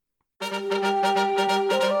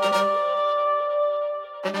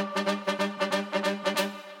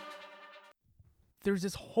there's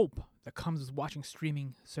this hope that comes with watching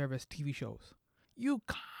streaming service TV shows. You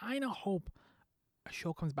kind of hope a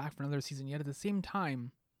show comes back for another season, yet at the same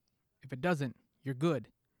time, if it doesn't, you're good.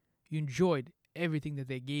 You enjoyed everything that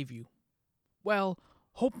they gave you. Well,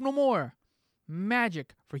 hope no more.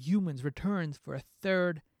 Magic for Humans returns for a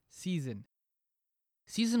third season.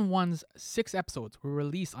 Season 1's 6 episodes were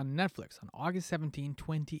released on Netflix on August 17,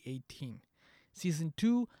 2018. Season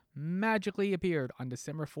 2 magically appeared on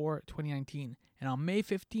December 4, 2019. And on May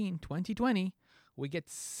 15, 2020, we get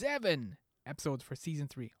 7 episodes for Season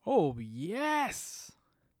 3. Oh, yes!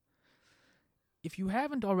 If you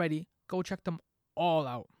haven't already, go check them all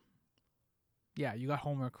out. Yeah, you got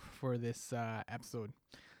homework for this episode.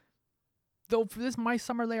 Though for this My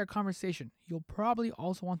Summer Lair conversation, you'll probably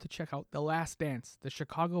also want to check out The Last Dance, the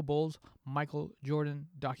Chicago Bulls Michael Jordan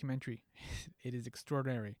documentary. It is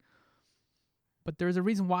extraordinary. But there's a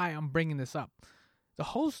reason why I'm bringing this up. The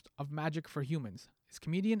host of Magic for Humans is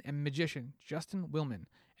comedian and magician Justin Willman.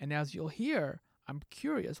 And as you'll hear, I'm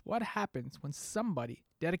curious what happens when somebody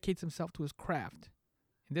dedicates himself to his craft.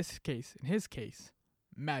 In his case,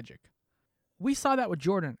 magic. We saw that with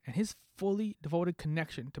Jordan and his fully devoted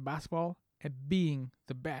connection to basketball and being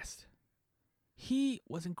the best. He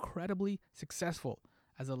was incredibly successful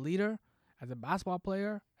as a leader, as a basketball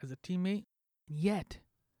player, as a teammate, and yet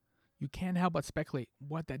you can't help but speculate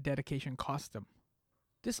what that dedication cost him.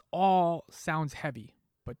 This all sounds heavy,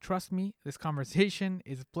 but trust me, this conversation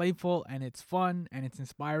is playful and it's fun and it's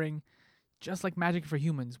inspiring. Just like Magic for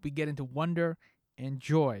Humans, we get into wonder and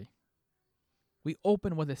joy. We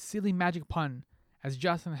open with a silly magic pun as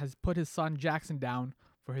Justin has put his son Jackson down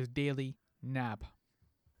for his daily nap.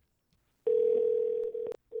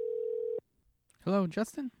 Hello,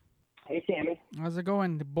 Justin. Hey, Sammy. How's it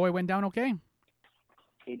going? The boy went down okay?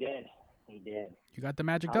 He did. You got the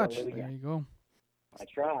magic touch. Hallelujah. There you go. I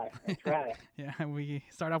try. Yeah, we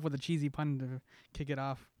start off with a cheesy pun to kick it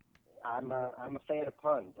off. I'm a fan of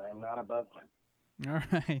puns. I'm not above them. All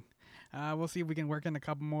right. We'll see if we can work in a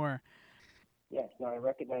couple more. Yes, no, I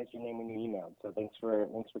recognized your name when you emailed, so thanks for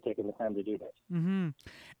taking the time to do this. Mm-hmm.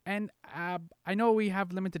 And I know we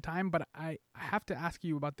have limited time, but I have to ask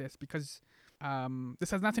you about this because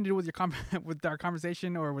this has nothing to do with your with our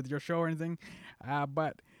conversation or with your show or anything.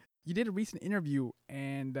 But you did a recent interview,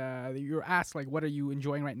 and you were asked like, "What are you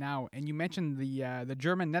enjoying right now?" And you mentioned the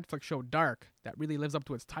German Netflix show Dark that really lives up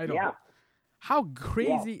to its title. Yeah. How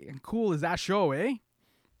crazy and cool is that show, eh?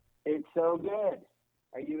 It's so good.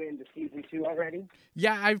 Are you into season 2 already?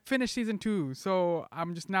 Yeah, I finished season 2, so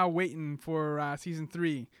I'm just now waiting for season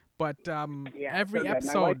 3. But every so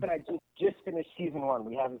episode. My wife and I just finished season 1.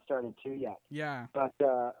 We haven't started 2 yet. Yeah. But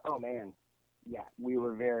oh man, yeah, we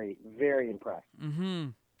were very, very impressed. Mm-hmm.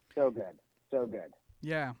 So good.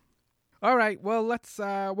 Yeah. All right. Well, let's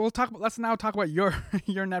now talk about your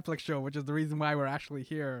your Netflix show, which is the reason why we're actually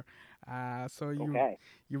here.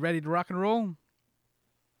 You ready to rock and roll?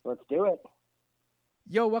 Let's do it.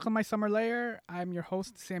 Yo, welcome to My Summer Lair. I'm your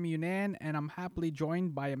host, Sammy Yunan, and I'm happily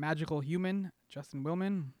joined by a magical human, Justin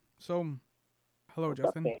Willman. So, hello, What's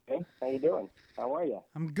Justin. up, Sammy? How you doing? How are you?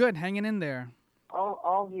 I'm good, hanging in there.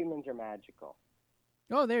 All humans are magical.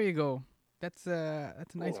 Oh, there you go. That's a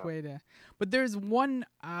nice way to. But there's one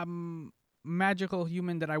magical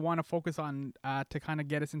human that I want to focus on to kind of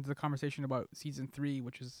get us into the conversation about season 3,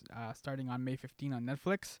 which is starting on May 15 on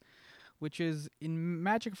Netflix. Which is in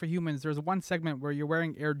Magic for Humans. There's one segment where you're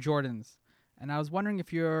wearing Air Jordans, and I was wondering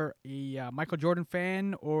if you're a Michael Jordan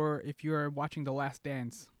fan or if you're watching The Last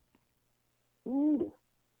Dance. Ooh,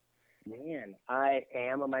 man, I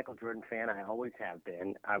am a Michael Jordan fan. I always have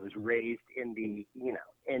been. I was raised in the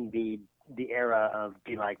era of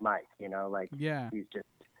Be Like Mike. He's just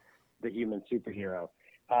the human superhero.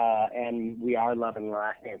 And we are loving The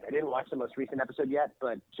Last Dance. I didn't watch the most recent episode yet,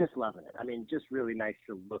 but just loving it. I mean, just really nice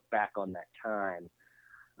to look back on that time.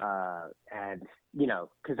 And,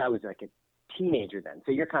 because I was like a teenager then.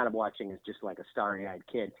 So you're kind of watching as just like a starry-eyed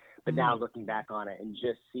kid. But now looking back on it and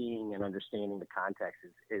just seeing and understanding the context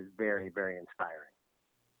is very, very inspiring.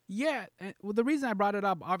 Yeah. Well, the reason I brought it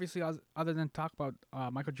up, obviously, other than talk about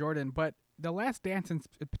Michael Jordan, but The Last Dance in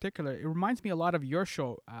particular, it reminds me a lot of your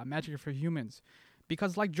show, Magic for Humans.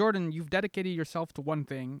 Because like Jordan, you've dedicated yourself to one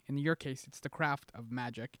thing. In your case, it's the craft of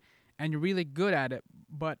magic. And you're really good at it.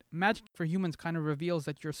 But Magic for Humans kind of reveals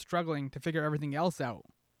that you're struggling to figure everything else out.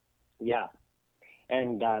 Yeah.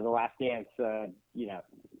 And The Last Dance, you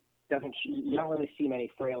don't really see many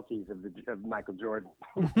frailties of Michael Jordan,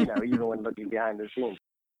 even when looking behind the scenes.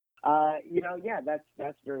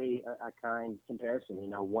 That's very a kind comparison.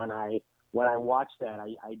 When I watch that,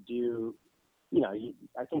 I do,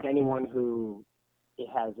 I think anyone who it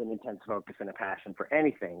has an intense focus and a passion for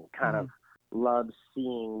anything, kind Mm-hmm. of loves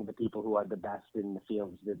seeing the people who are the best in the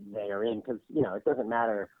fields that they are in. Because, it doesn't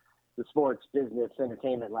matter the sports, business,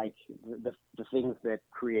 entertainment, like the things that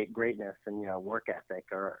create greatness and, work ethic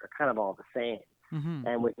are kind of all the same. Mm-hmm.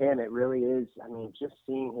 And with him, it really is, I mean, just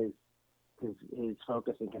seeing his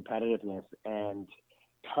focus and competitiveness and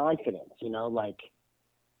confidence, like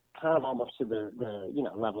kind of almost to the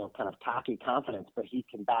level of kind of cocky confidence, but he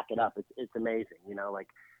can back it up. It's amazing, like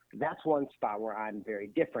that's one spot where I'm very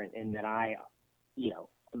different in that I,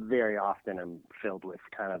 very often am filled with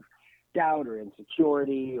kind of doubt or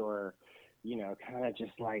insecurity or, kind of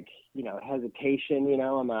just like, hesitation,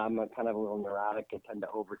 I'm a kind of a little neurotic. I tend to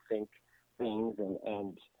overthink things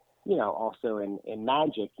and also in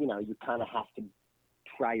magic, you kind of have to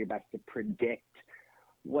try your best to predict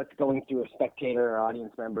what's going through a spectator or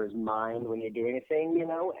audience member's mind when you're doing a thing,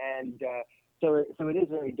 and so it is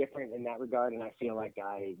very different in that regard. And I feel like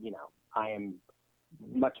I am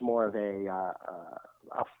much more of a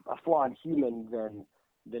flawed human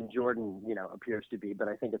than Jordan, appears to be. But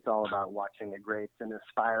I think it's all about watching the greats and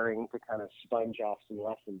aspiring to kind of sponge off some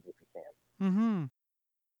lessons if you can. Mm-hmm.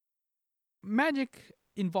 Magic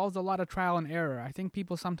involves a lot of trial and error. I think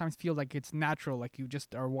people sometimes feel like it's natural, like you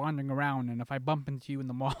just are wandering around, and if I bump into you in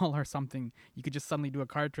the mall or something, you could just suddenly do a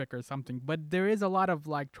card trick or something. But there is a lot of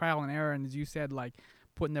like trial and error, and as you said, like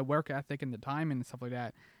putting the work ethic and the time in and stuff like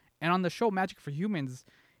that. And on the show Magic for Humans,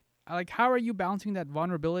 like how are you balancing that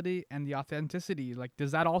vulnerability and the authenticity? Like,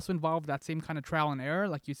 does that also involve that same kind of trial and error?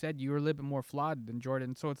 Like you said, you're a little bit more flawed than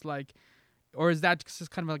Jordan, so it's like, or is that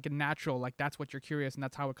just kind of like a natural, like that's what you're curious and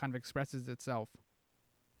that's how it kind of expresses itself?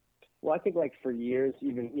 Well, I think like for years,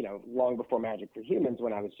 even, long before Magic for Humans,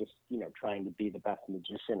 when I was just, trying to be the best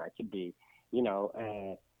magician I could be,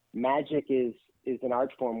 magic is an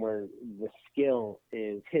art form where the skill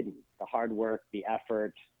is hidden, the hard work, the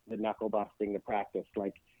effort, the knuckle busting, the practice.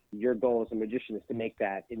 Like your goal as a magician is to make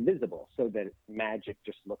that invisible so that magic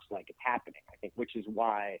just looks like it's happening. I think, which is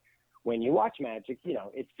why when you watch magic,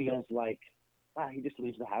 it feels like, he just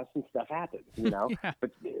leaves the house and stuff happens, Yeah.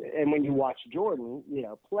 But and when you watch Jordan,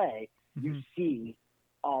 play, you Mm-hmm. see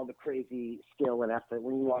all the crazy skill and effort.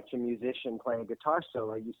 When you watch a musician play a guitar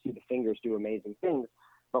solo, you see the fingers do amazing things.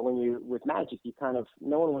 But when you with magic, you kind of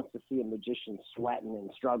no one wants to see a magician sweating and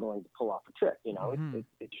struggling to pull off a trick. Mm-hmm.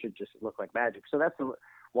 It should just look like magic. So that's the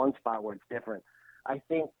one spot where it's different. I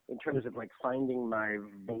think in terms of like finding my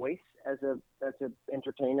voice as a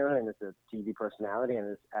entertainer and as a TV personality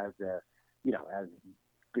and as a as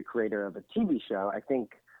the creator of a TV show, I think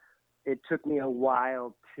it took me a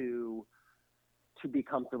while to be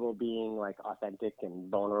comfortable being like authentic and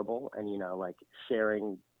vulnerable and, like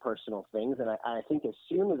sharing personal things. And I think as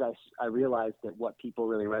soon as I realized that what people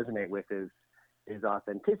really resonate with is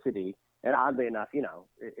authenticity, and oddly enough,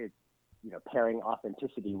 it pairing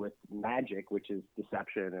authenticity with magic, which is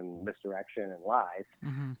deception and misdirection and lies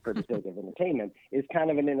Mm-hmm. for the sake of entertainment, is kind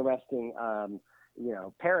of an interesting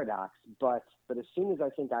paradox. But as soon as I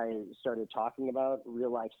think I started talking about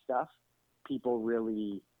real life stuff, people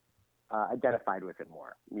really identified with it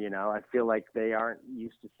more. I feel like they aren't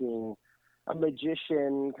used to seeing a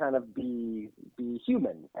magician kind of be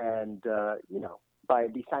human and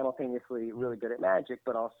be simultaneously really good at magic,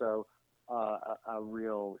 but also a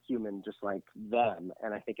real human just like them.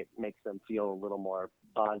 And I think it makes them feel a little more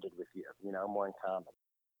bonded with you, more in common.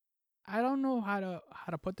 I don't know how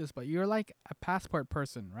to put this, but you're like a passport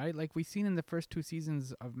person, right? Like we've seen in the first two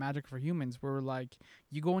seasons of Magic for Humans, where like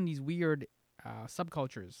you go in these weird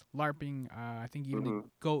subcultures, LARPing. I think you even did Mm-hmm.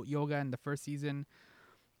 goat yoga in the first season,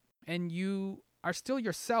 and you are still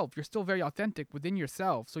yourself. You're still very authentic within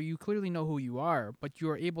yourself. So you clearly know who you are, but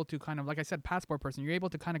you're able to kind of, like I said, passport person. You're able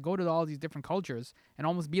to kind of go to all these different cultures and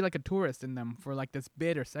almost be like a tourist in them for like this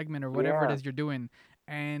bit or segment or whatever it Yeah. is you're doing,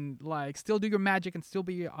 and like still do your magic and still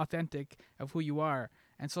be authentic of who you are.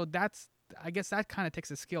 And so that's, I guess that kind of takes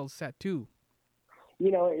a skill set too.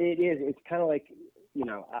 It is. It's kind of like,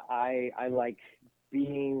 I like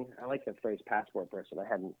I like the phrase passport person. I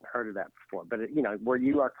hadn't heard of that before, but where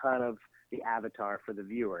you are kind of the avatar for the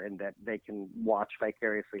viewer and that they can watch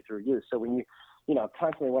vicariously through you. So when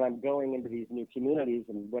constantly when I'm going into these new communities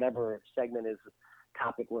and whatever segment is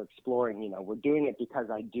topic we're exploring, we're doing it because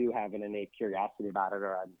I do have an innate curiosity about it,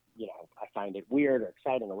 or I find it weird or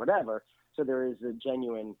exciting or whatever. So there is a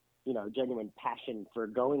genuine passion for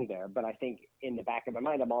going there. But I think in the back of my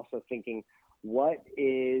mind, I'm also thinking, what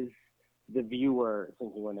is the viewer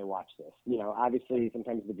thinking when they watch this? Obviously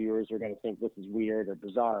sometimes the viewers are going to think this is weird or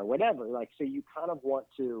bizarre or whatever. Like, so you kind of want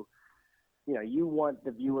to, you want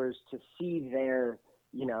the viewers to see their,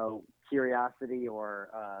 curiosity or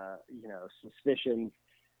suspicions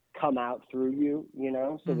come out through you,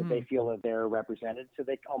 so that they feel that they're represented, so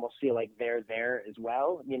they almost feel like they're there as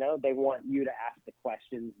well. They want you to ask the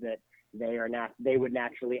questions that they would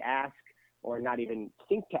naturally ask, or not even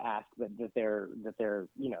think to ask, but that they're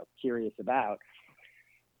curious about.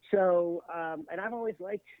 So, and I've always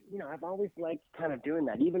liked kind of doing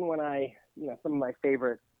that, even when some of my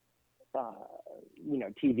favorite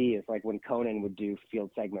TV is like when Conan would do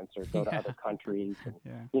field segments or go to other countries. And,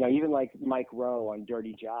 even like Mike Rowe on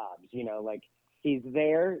Dirty Jobs, like he's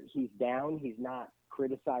there, he's down, he's not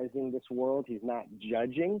criticizing this world, he's not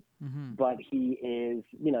judging, but he is,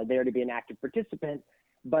 there to be an active participant,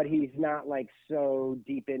 but he's not like so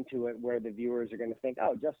deep into it where the viewers are going to think,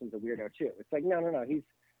 oh, Justin's a weirdo too. It's like, no, he's,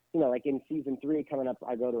 like in season 3 coming up,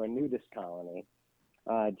 I go to a nudist colony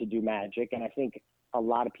to do magic. And I think a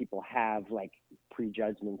lot of people have like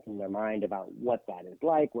prejudgments in their mind about what that is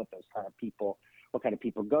like, what kind of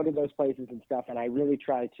people go to those places and stuff. And I really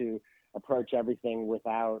try to approach everything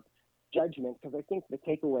without judgment, because I think the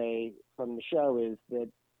takeaway from the show is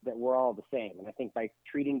that we're all the same. And I think by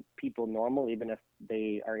treating people normal, even if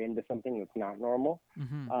they are into something that's not normal,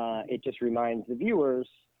 it just reminds the viewers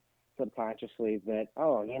subconsciously that,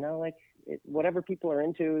 whatever people are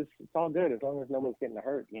into, it's all good as long as no one's getting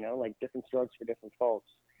hurt, like different strokes for different folks.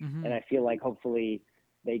 And I feel like hopefully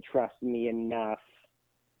they trust me enough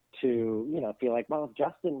to, feel like, well,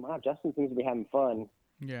 Justin seems to be having fun.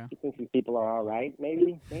 Yeah. He thinks these people are all right.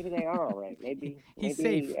 Maybe they are all right. Maybe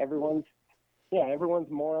safe. Everyone's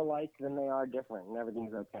more alike than they are different, and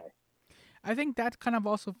everything's okay. I think that kind of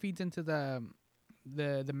also feeds into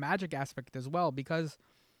the magic aspect as well, because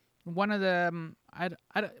one of the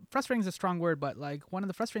frustrating is a strong word, but like one of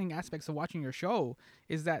the frustrating aspects of watching your show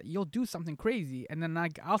is that you'll do something crazy, and then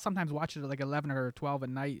like I'll sometimes watch it at like 11 or 12 at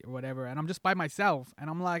night or whatever, and I'm just by myself,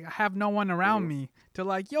 and I'm like, I have no one around me to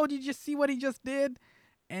like, yo, did you see what he just did?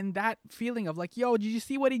 And that feeling of like, yo, did you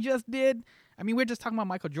see what he just did? I mean, we're just talking about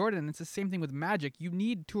Michael Jordan. It's the same thing with magic. You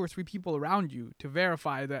need 2 or 3 people around you to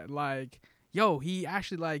verify that, like, yo, he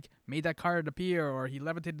actually like made that card appear, or he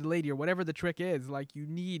levitated the lady, or whatever the trick is. Like, you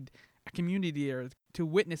need a community there to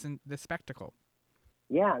witness the spectacle.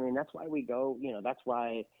 Yeah, I mean, that's why we go. That's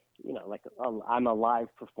why like I'm a live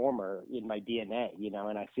performer in my DNA.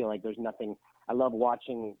 And I feel like there's nothing. I love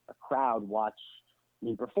watching a crowd watch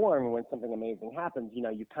me perform, and when something amazing happens,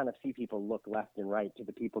 you kind of see people look left and right to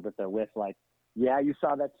the people that they're with, like, yeah, you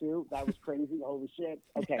saw that too? That was crazy. Holy shit.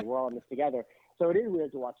 Okay, we're all in this together. So it is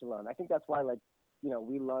weird to watch alone. I think that's why, like,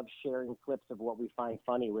 we love sharing clips of what we find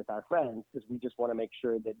funny with our friends, because we just want to make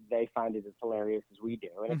sure that they find it as hilarious as we do.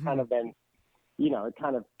 And it kind of then, it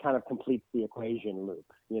kind of completes the equation loop,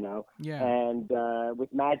 Yeah. And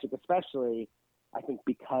with magic especially, I think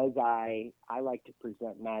because I like to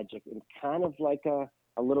present magic in kind of like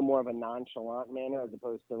a little more of a nonchalant manner, as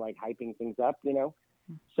opposed to like hyping things up,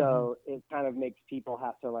 So it kind of makes people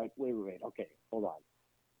have to like, wait, okay, hold on.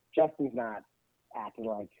 Justin's not acting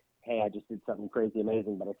like, hey, I just did something crazy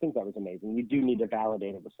amazing, but I think that was amazing. You do need to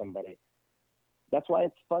validate it with somebody. That's why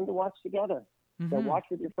it's fun to watch together. So watch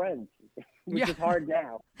with your friends, which is hard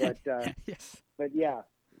now. But yes. But yeah.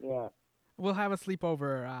 We'll have a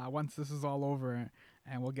sleepover once this is all over,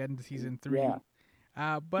 and we'll get into season 3.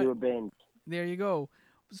 Yeah. But do a binge. There you go.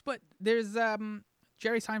 But there's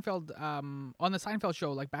Jerry Seinfeld on the Seinfeld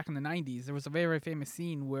show, like back in the 90s. There was a very, very famous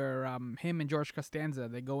scene where him and George Costanza,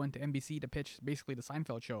 they go into NBC to pitch basically the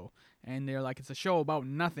Seinfeld show, and they're like, it's a show about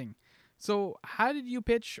nothing. So how did you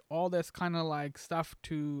pitch all this kind of like stuff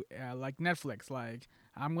to like Netflix? Like,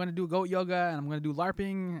 I'm going to do goat yoga, and I'm going to do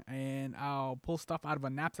LARPing, and I'll pull stuff out of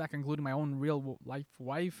a knapsack, including my own real life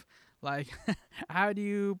wife. Like, how do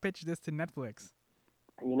you pitch this to Netflix?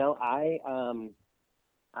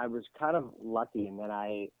 I was kind of lucky in that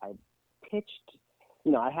I pitched,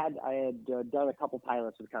 I had done a couple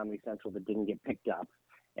pilots with Comedy Central that didn't get picked up.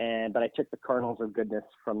 But I took the kernels of goodness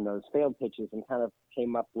from those failed pitches and kind of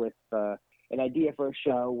came up with an idea for a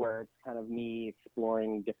show where it's kind of me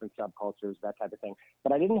exploring different subcultures, that type of thing.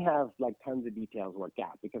 But I didn't have like tons of details worked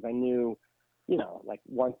out, because I knew, like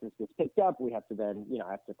once this gets picked up, we have to then,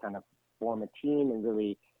 I have to kind of form a team and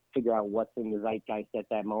really figure out what's in the zeitgeist at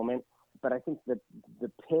that moment. But I think that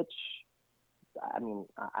the pitch, I mean,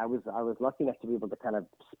 I was lucky enough to be able to kind of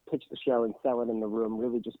pitch the show and sell it in the room,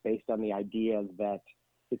 really just based on the idea that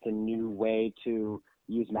it's a new way to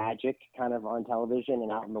use magic kind of on television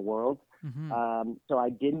and out in the world. So I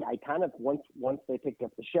kind of, once they picked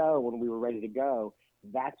up the show, when we were ready to go,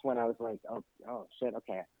 that's when I was like, oh shit,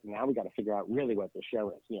 okay, now we got to figure out really what the show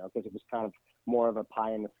is, because it was kind of more of a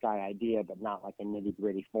pie in the sky idea, but not like a nitty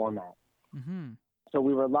gritty format. so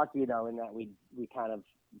we were lucky, though, in that we kind of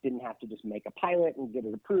didn't have to just make a pilot and get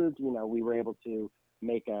it approved. We were able to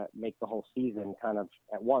make the whole season kind of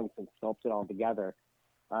at once and sculpt it all together.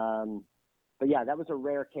 But yeah, that was a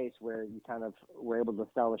rare case where you kind of were able to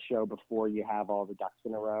sell a show before you have all the ducks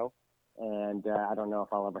in a row. And I don't know if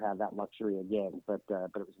I'll ever have that luxury again, but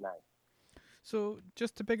it was nice. So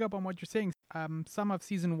just to pick up on what you're saying, some of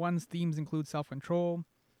season 1's themes include self-control,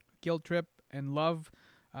 guilt trip, and love,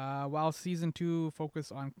 while season 2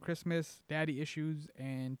 focus on Christmas, daddy issues,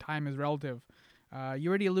 and time is relative. You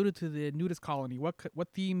already alluded to the nudist colony. What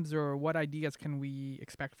themes or what ideas can we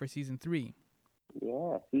expect for season 3?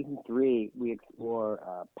 Yeah, season 3, we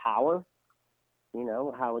explore power,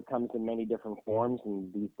 how it comes in many different forms.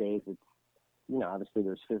 And these days it's, obviously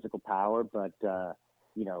there's physical power, but,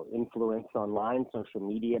 influence online, social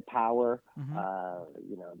media power,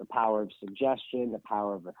 the power of suggestion, the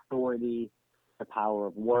power of authority, the power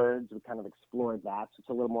of words. We kind of explored that. So it's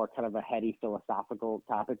a little more kind of a heady philosophical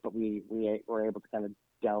topic, but we were able to kind of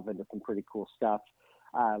delve into some pretty cool stuff.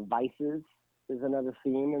 Vices is another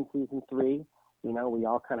theme in season 3. We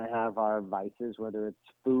all kind of have our vices, whether it's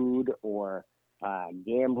food or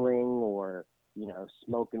gambling or,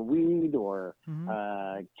 smoking weed or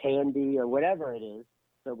candy or whatever it is.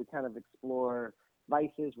 So we kind of explore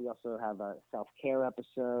vices. We also have a self-care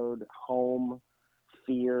episode, home,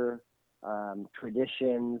 fear,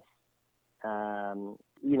 traditions.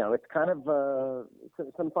 It's kind of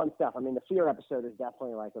some fun stuff. I mean, the fear episode is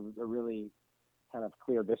definitely like a really kind of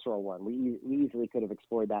clear, visceral one. We easily could have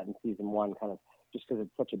explored that in season 1, kind of just because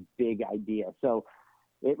it's such a big idea. So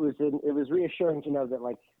it was reassuring to know that,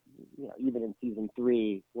 like, even in season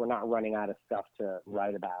 3, we're not running out of stuff to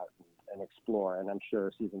write about and explore. And I'm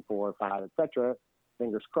sure season 4, 5, etc.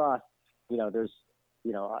 Fingers crossed. There's,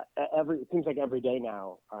 it seems like every day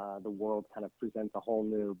now, the world kind of presents a whole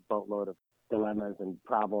new boatload of dilemmas and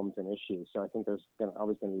problems and issues. So I think there's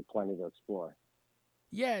always going to be plenty to explore.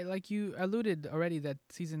 Yeah, like you alluded already that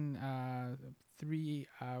season 3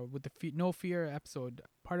 with the No Fear episode,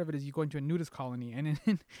 part of it is you go into a nudist colony. And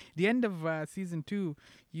in the end of season 2,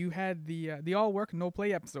 you had the All Work No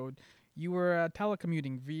Play episode. You were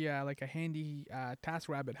telecommuting via like a handy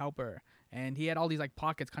TaskRabbit helper. And he had all these like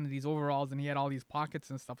pockets, kind of these overalls, and he had all these pockets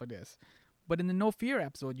and stuff like this. But in the No Fear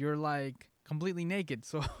episode, you're like completely naked.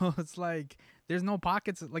 So it's like there's no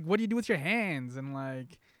pockets. Like, what do you do with your hands? And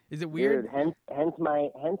like, is it weird? Dude, hence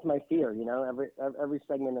my fear. Every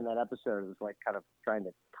segment in that episode is like kind of trying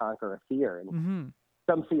to conquer a fear, and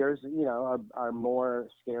some fears, are more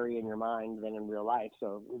scary in your mind than in real life.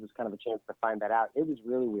 So it was kind of a chance to find that out. It was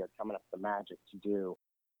really weird coming up with the magic to do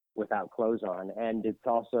without clothes on, and it's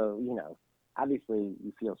also, obviously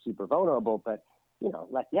you feel super vulnerable, but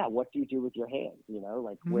like, yeah, what do you do with your hands?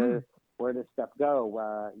 Like where does stuff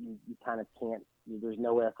go? You kind of can't. There's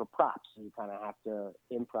nowhere for props. So you kind of have to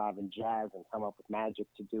improv and jazz and come up with magic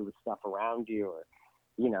to do with stuff around you, or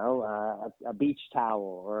a beach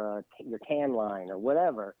towel or your tan line or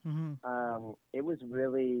whatever. It was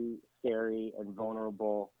really scary and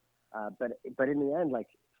vulnerable, but in the end, like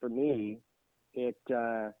for me, it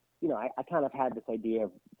I kind of had this idea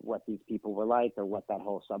of what these people were like or what that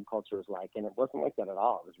whole subculture was like, and it wasn't like that at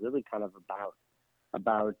all. It was really kind of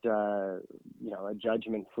about a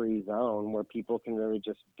judgment-free zone where people can really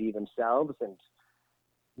just be themselves and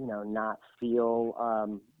not feel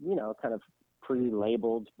kind of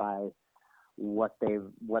pre-labeled by what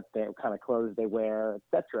kind of clothes they wear,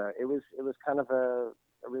 etc. It was kind of a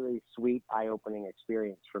really sweet, eye-opening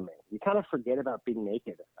experience for me. You kind of forget about being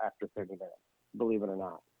naked after 30 minutes, believe it or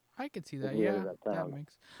not. I could see that. Yeah, that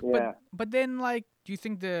makes. Yeah. But then, like, do you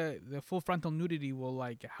think the full frontal nudity will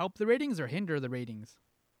like help the ratings or hinder the ratings?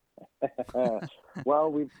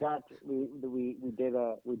 Well, we did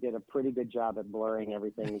a pretty good job at blurring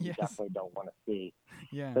everything that you definitely don't want to see.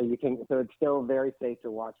 Yeah. So it's still very safe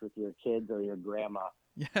to watch with your kids or your grandma.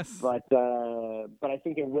 Yes. But I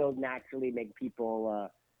think it will naturally make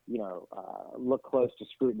people look close to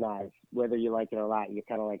scrutinize, whether you like it or not. You're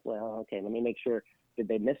kind of like, well, okay, let me make sure. Did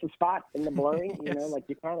they miss a spot in the blurring? Yes. Like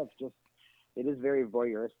you kind of just, it is very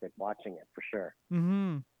voyeuristic watching it for sure.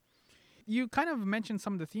 You kind of mentioned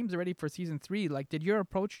some of the themes already for season 3. Like, did your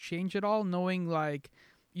approach change at all, knowing like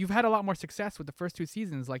you've had a lot more success with the first 2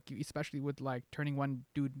 seasons, like especially with like turning one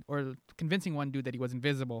dude or convincing one dude that he was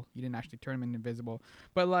invisible. You didn't actually turn him invisible,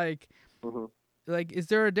 but like, is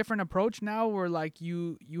there a different approach now where like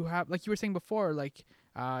you have, like you were saying before, like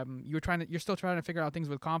you're still trying to figure out things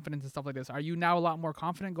with confidence and stuff like this. Are you now a lot more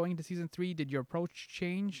confident going into season 3? Did your approach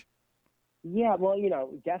change? Yeah, well,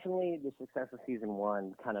 definitely the success of season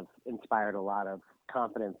one kind of inspired a lot of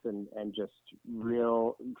confidence and just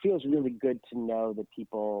feels really good to know that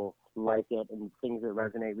people like it and things that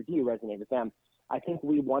resonate with you resonate with them. I think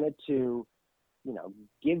we wanted to, you know,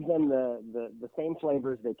 give them the same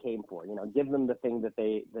flavors they came for. Give them the thing that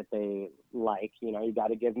they like. You got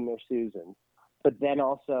to give them their Susans, but then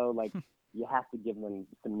also like you have to give them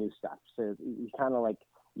some new stuff. So you kind of like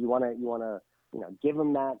you want to give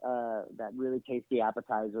them that really tasty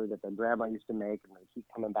appetizer that their grandma used to make and they keep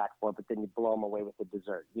coming back for, but then you blow them away with the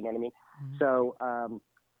dessert. You know what I mean? Mm-hmm. So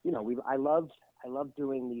I love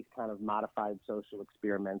doing these kind of modified social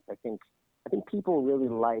experiments. I think people really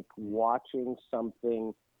like watching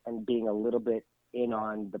something and being a little bit in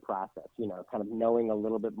on the process, kind of knowing a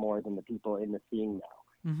little bit more than the people in the scene know.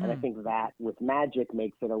 And I Mm-hmm. think that with magic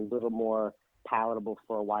makes it a little more palatable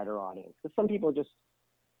for a wider audience. Because some people just,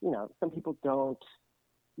 some people don't,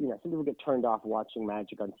 some people get turned off watching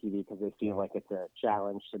magic on TV because they feel like it's a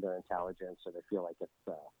challenge to their intelligence, or they feel like it's,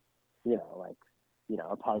 like,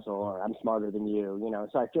 a puzzle, or I'm smarter than you.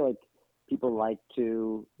 So I feel like people like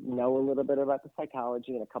to know a little bit about the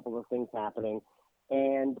psychology and a couple of things happening,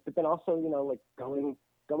 but then also, like going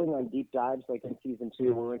on deep dives, like in season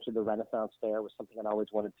two, we went to the Renaissance Fair, was something I always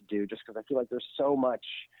wanted to do, just because I feel like there's so much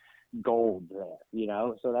gold there.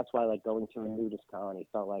 So that's why like going to a nudist colony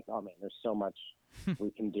felt like, oh man, there's so much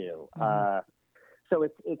we can do. Mm-hmm. So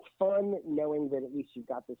it's fun knowing that at least you've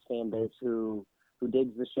got this fan base who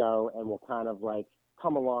digs the show and will kind of like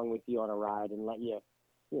come along with you on a ride and let you,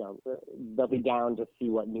 they'll be down to see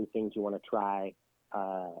what new things you want to try.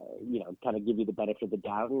 Kind of give you the benefit of the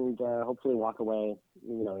doubt and hopefully walk away,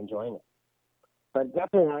 enjoying it. But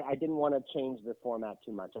definitely, I didn't want to change the format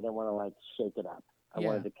too much. I didn't want to like shake it up. I Yeah.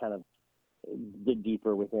 wanted to kind of dig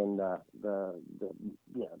deeper within the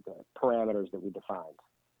parameters that we defined.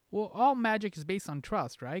 Well, all magic is based on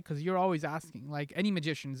trust, right? Because you're always asking, like any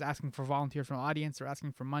magician is asking for volunteers from the audience or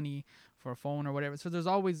asking for money for a phone or whatever. So there's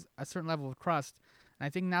always a certain level of trust. And I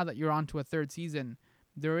think now that you're on to a third season,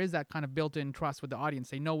 there is that kind of built-in trust with the audience.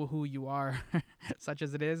 They know who you are, such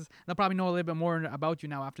as it is. They'll probably know a little bit more about you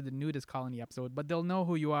now after the nudist colony episode, but they'll know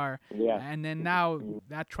who you are. Yeah. And then now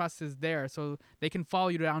that trust is there, so they can follow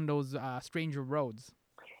you down those stranger roads.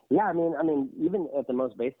 Yeah, I mean, even at the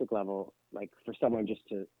most basic level, like for someone just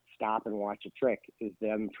to stop and watch a trick is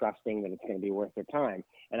them trusting that it's going to be worth their time.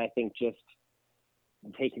 And I think just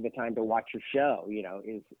taking the time to watch your show,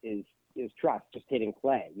 is trust. Just hitting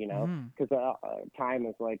play, Mm-hmm. because time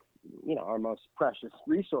is like, our most precious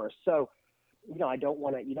resource. So, I don't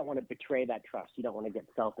want to. You don't want to betray that trust. You don't want to get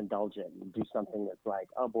self-indulgent and do something that's like,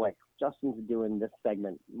 oh boy, Justin's doing this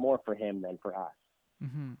segment more for him than for us.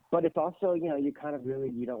 Mm-hmm. But it's also, you kind of really,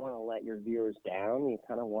 you don't want to let your viewers down. You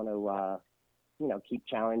kind of want to, keep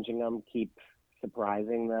challenging them, keep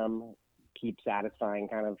surprising them, keep satisfying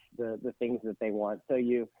kind of the things that they want. So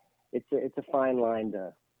it's a fine line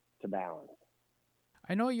to balance.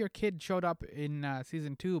 I know your kid showed up in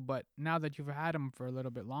season 2, but now that you've had him for a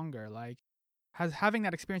little bit longer, like, has having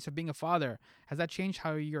that experience of being a father, has that changed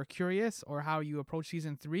how you're curious or how you approach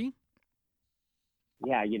season 3?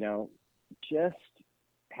 Yeah, just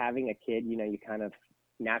having a kid, you kind of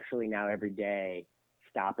naturally now every day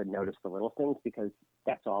stop and notice the little things because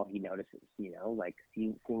that's all he notices, like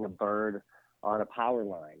seeing a bird on a power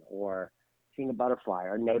line or seeing a butterfly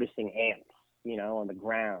or noticing ants, on the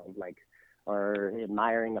ground, like, or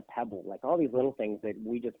admiring a pebble, like all these little things that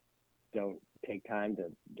we just don't take time to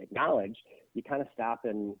acknowledge. You kind of stop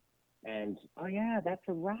and oh yeah, that's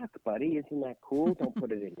a rock, buddy. Isn't that cool? Don't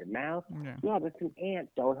put it in your mouth. Yeah. Yeah, that's an ant.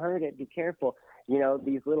 Don't hurt it. Be careful.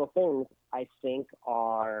 These little things I think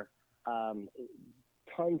are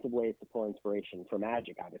tons of ways to pull inspiration for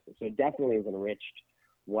magic, obviously. So it definitely has enriched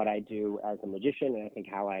what I do as a magician, and I think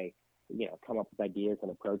how I, come up with ideas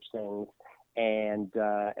and approach things. And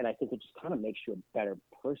I think it just kind of makes you a better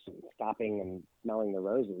person, stopping and smelling the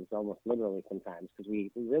roses, almost literally sometimes, because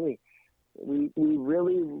we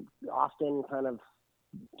really often kind of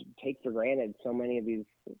take for granted so many of these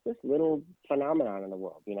this little phenomenon in the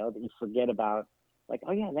world, that you forget about. Like,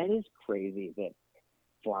 oh yeah, that is crazy that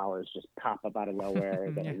flowers just pop up out of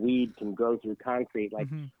nowhere, that Yeah. a weed can grow through concrete, like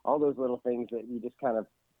Mm-hmm. all those little things that you just kind of,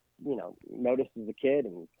 noticed as a kid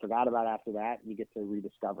and forgot about after that, you get to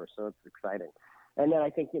rediscover. So it's exciting. And then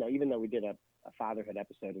I think, even though we did a fatherhood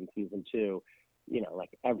episode in season two,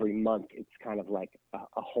 like every month it's kind of like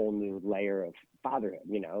a whole new layer of fatherhood,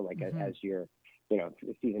 like Mm-hmm. as you're,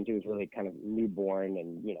 season two is really kind of newborn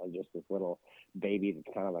and, just this little baby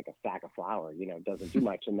that's kind of like a sack of flour, doesn't do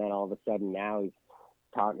much. And then all of a sudden now he's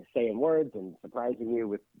saying words and surprising you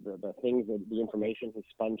with the things that the information he's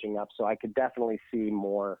sponging up. So I could definitely see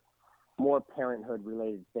more parenthood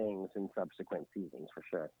related things in subsequent seasons for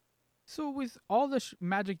sure. So with all the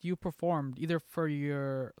magic you performed, either for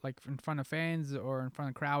your like in front of fans or in front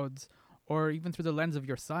of crowds, or even through the lens of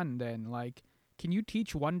your son, then like, can you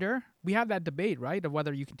teach wonder? We have that debate, right, of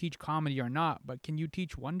whether you can teach comedy or not. But can you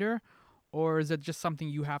teach wonder, or is it just something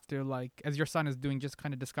you have to like, as your son is doing, just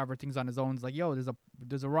kind of discover things on his own? It's like, yo,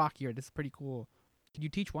 there's a rock here. This is pretty cool. Can you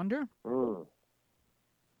teach wonder? Mm.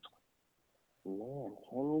 Man,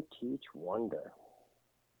 can you teach wonder?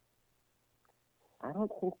 I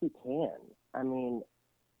don't think we can. I mean,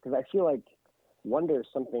 because I feel like wonder is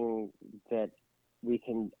something that we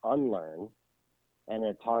can unlearn, and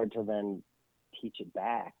it's hard to then teach it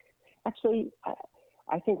back. Actually,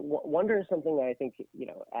 I think wonder is something that I think,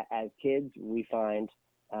 as kids we find,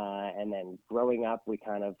 and then growing up we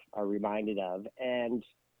kind of are reminded of, and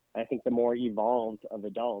I think the more evolved of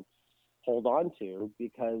adults hold on to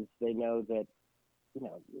because they know that,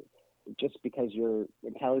 just because you're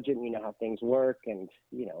intelligent, you know how things work, and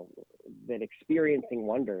that experiencing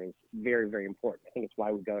wonder is very, very important. I think it's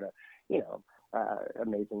why we go to,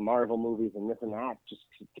 amazing Marvel movies and this and that, just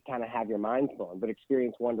to kind of have your mind blown. But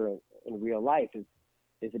experience wonder in real life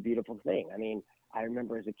is a beautiful thing. I mean, I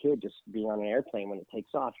remember as a kid just being on an airplane when it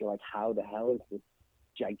takes off. You're like, how the hell is this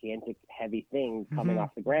gigantic, heavy thing coming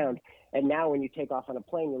off the ground? And now when you take off on a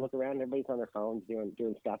plane, you look around, everybody's on their phones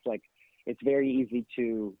doing stuff. Like, it's very easy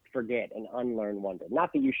to forget and unlearn wonder.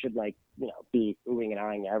 Not that you should be oohing and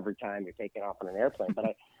eyeing every time you're taking off on an airplane, but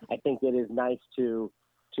I think it is nice to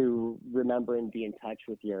remember and be in touch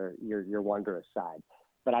with your wondrous side.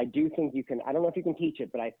 But I do think you can. I don't know if you can teach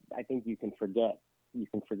it, but I think you can forget. You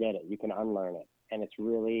can forget it. You can unlearn it, and it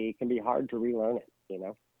can be hard to relearn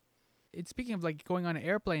it. It's speaking of like going on an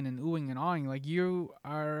airplane and oohing and awing, like you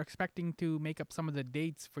are expecting to make up some of the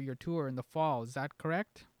dates for your tour in the fall. Is that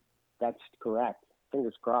correct? That's correct.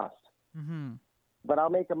 Fingers crossed. Mm-hmm. But I'll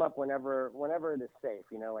make them up whenever it is safe.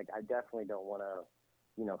 I definitely don't want to,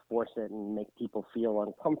 force it and make people feel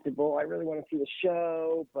uncomfortable. I really want to see the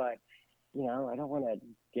show, but I don't want to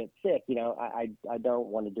get sick. I don't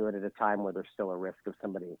want to do it at a time where there's still a risk of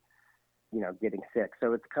somebody, getting sick.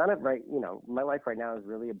 So it's kind of right. My life right now is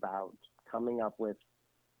really about coming up with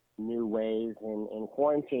new ways in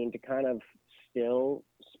quarantine to kind of still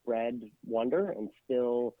spread wonder and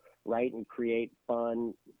still write and create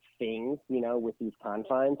fun things, with these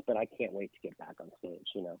confines. But I can't wait to get back on stage.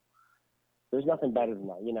 There's nothing better than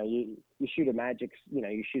that. You shoot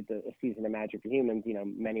you shoot a season of Magic for Humans,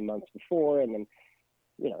 many months before, and then,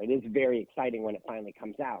 it is very exciting when it finally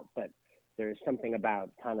comes out. But there's something about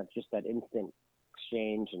kind of just that instant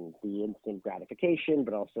exchange and the instant gratification,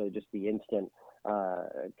 but also just the instant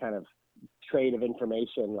kind of trade of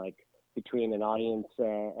information, like between an audience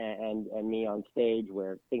and me on stage,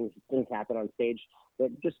 where things happen on stage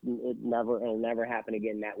that it'll never happen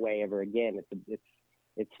again that way ever again.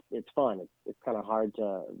 It's fun. It's kind of hard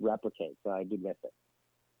to replicate, so I do miss it.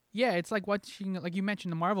 Yeah, it's like watching, like you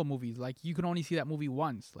mentioned, the Marvel movies. Like, you can only see that movie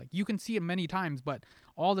once. Like, you can see it many times, but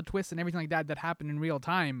all the twists and everything like that happen in real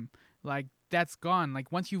time, like, that's gone.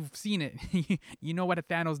 Like, once you've seen it, you know what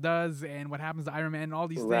Thanos does and what happens to Iron Man and all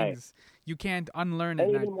these things. You can't unlearn it.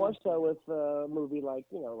 And even more so with a movie like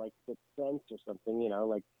Sixth Sense or something,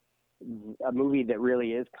 like a movie that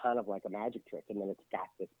really is kind of like a magic trick, and then it's got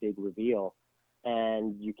this big reveal.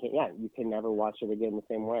 And you can never watch it again the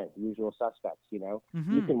same way. Usual Suspects,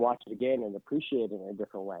 Mm-hmm. You can watch it again and appreciate it in a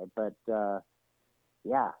different way. But I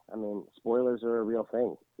mean, spoilers are a real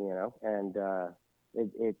thing, and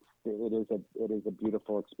it is a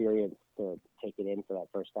beautiful experience to take it in for that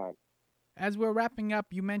first time. As we're wrapping up,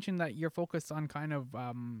 you mentioned that you're focused on kind of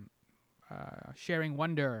sharing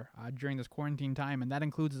wonder during this quarantine time, and that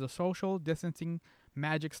includes the social distancing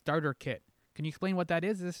magic starter kit. Can you explain what that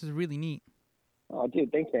is? This is really neat. Oh,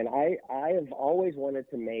 dude, thanks, man. I have always wanted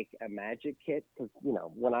to make a magic kit because,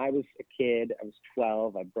 when I was a kid, I was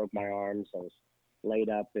 12. I broke my arms. I was laid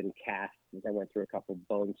up in casts. I went through a couple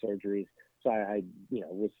bone surgeries. So I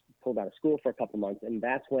was pulled out of school for a couple months. And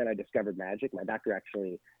that's when I discovered magic. My doctor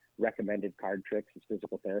actually recommended card tricks as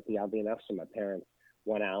physical therapy, oddly enough. So my parents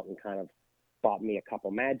went out and kind of bought me a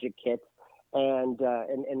couple magic kits. And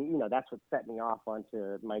that's what set me off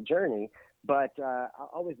onto my journey. But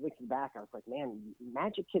always looking back, I was like, man,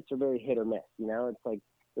 magic kits are very hit or miss. It's like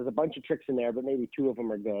there's a bunch of tricks in there, but maybe 2 of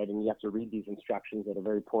them are good, and you have to read these instructions that are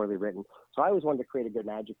very poorly written. So I always wanted to create a good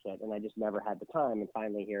magic kit, and I just never had the time. And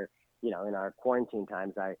finally here, in our quarantine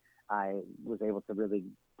times, I was able to really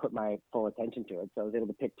put my full attention to it. So I was able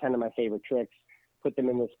to pick 10 of my favorite tricks, put them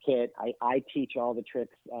in this kit. I teach all the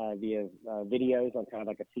tricks via videos on kind of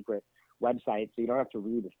like a secret website, so you don't have to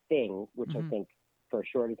read a thing, which I think for a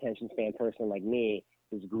short attention span person like me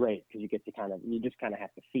is great because you just kind of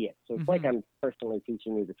have to see it. So it's like I'm personally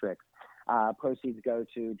teaching you the tricks. Proceeds go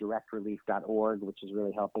to directrelief.org, which is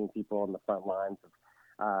really helping people on the front lines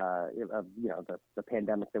of the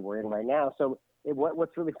pandemic that we're in right now. So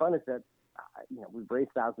what's really fun is that we've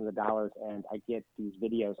raised thousands of dollars, and I get these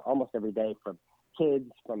videos almost every day from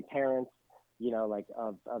kids, from parents,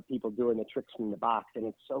 of people doing the tricks from the box, and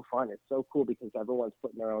it's so fun. It's so cool because everyone's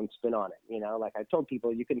putting their own spin on it. Like I told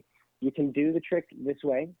people, you can do the trick this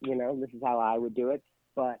way. This is how I would do it,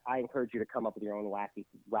 but I encourage you to come up with your own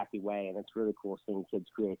wacky way, and it's really cool seeing kids'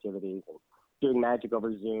 creativities and doing magic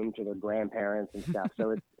over Zoom to their grandparents and stuff.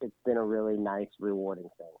 So it's been a really nice, rewarding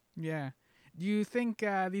thing. Yeah. Do you think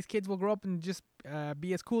these kids will grow up and just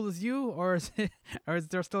be as cool as you, or is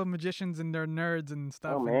there still magicians and they're nerds and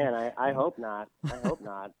stuff? Oh man, I hope not. I hope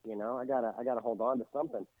not. I gotta hold on to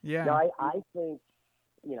something. Yeah. No, I think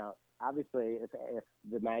obviously if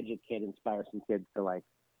the magic kid inspires some kids to like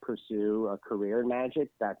pursue a career in magic,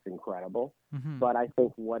 that's incredible. But I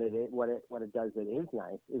think what it does that is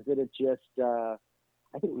nice is that it just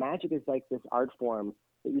I think magic is like this art form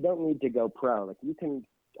that you don't need to go pro. Like you can,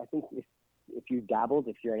 I think if you dabbled,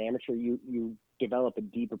 if you're an amateur, you develop a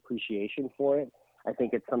deep appreciation for it. I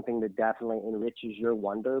think it's something that definitely enriches your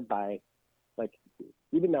wonder by, like,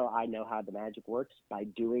 even though I know how the magic works, by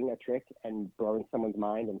doing a trick and blowing someone's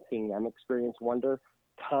mind and seeing them experience wonder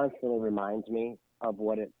constantly reminds me of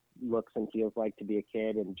what it looks and feels like to be a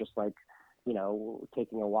kid. And just like,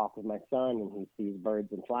 taking a walk with my son and he sees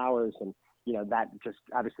birds and flowers, and, that just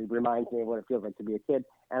obviously reminds me of what it feels like to be a kid.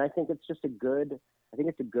 And I think it's just a good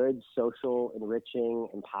social, enriching,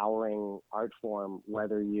 empowering art form,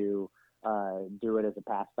 whether you do it as a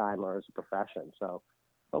pastime or as a profession. So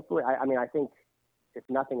hopefully, I think if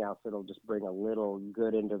nothing else, it'll just bring a little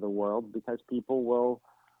good into the world because people will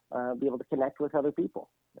be able to connect with other people.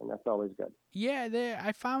 And that's always good. Yeah,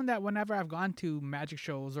 I found that whenever I've gone to magic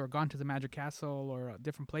shows or gone to the Magic Castle or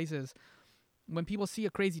different places, when people see a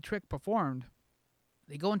crazy trick performed,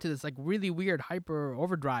 they go into this like really weird hyper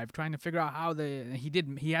overdrive trying to figure out how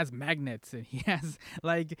he has magnets and he has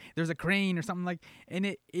like there's a crane or something, like, and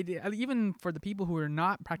it even for the people who are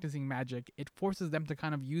not practicing magic, it forces them to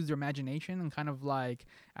kind of use their imagination and kind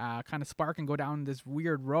of spark and go down this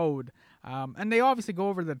weird road, and they obviously go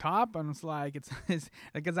over the top, and it's like it's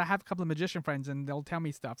because I have a couple of magician friends and they'll tell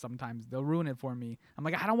me stuff, sometimes they'll ruin it for me. I'm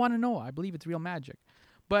like, I don't want to know, I believe it's real magic.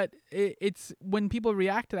 But it's when people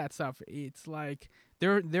react to that stuff, it's like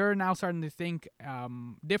they're now starting to think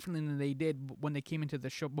differently than they did when they came into the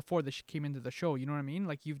show, before they came into the show. You know what I mean?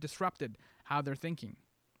 Like, you've disrupted how they're thinking.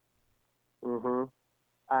 100%.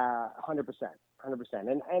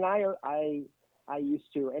 And I used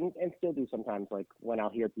to and still do sometimes, like when I'll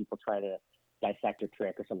hear people try to dissect a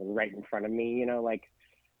trick or something right in front of me, like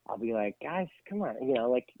I'll be like, guys, come on,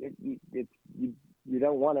 like you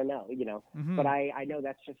don't want to know, but I know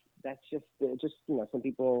that's just some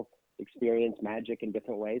people experience magic in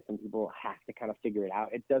different ways. Some people have to kind of figure it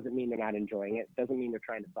out. It doesn't mean they're not enjoying it. It doesn't mean they're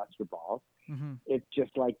trying to bust your balls. It's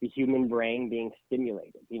just like the human brain being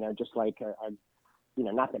stimulated, just like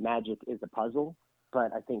not that magic is a puzzle,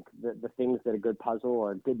 but I think the things that a good puzzle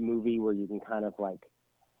or a good movie where you can kind of like,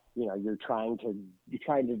 you're trying to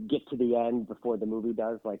get to the end before the movie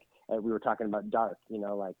does. Like we were talking about Dark,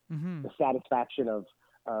 like the satisfaction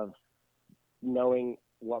of knowing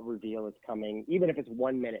what reveal is coming, even if it's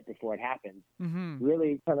 1 minute before it happens,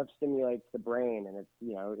 really kind of stimulates the brain, and it's,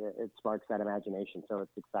 it sparks that imagination. So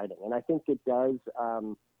it's exciting. And I think it does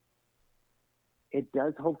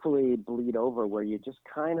hopefully bleed over where you just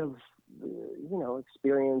kind of,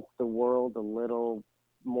 experience the world a little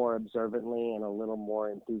more observantly and a little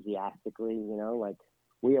more enthusiastically, like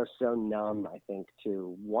we are so numb, I think,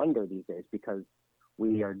 to wonder these days because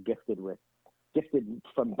we are gifted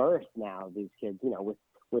from birth now, these kids,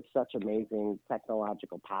 with such amazing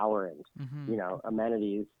technological power and,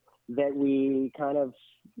 amenities that we kind of,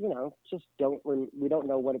 just we don't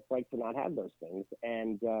know what it's like to not have those things.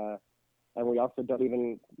 And we also don't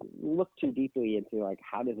even look too deeply into like,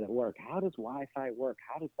 how does it work? How does Wi-Fi work?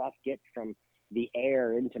 How does that get from the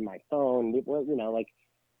air into my phone? Like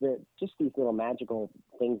just these little magical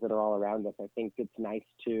things that are all around us. I think it's nice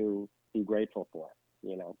to be grateful for,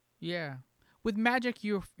 Yeah. With magic,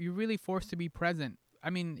 you're really forced to be present. I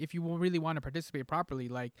mean, if you really want to participate properly,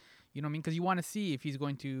 like, you know what I mean? Because you want to see if he's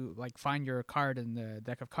going to, like, find your card in the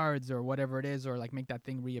deck of cards or whatever it is, or, like, make that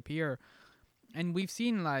thing reappear. And we've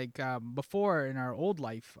seen, like, before in our old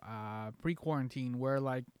life, pre-quarantine, where,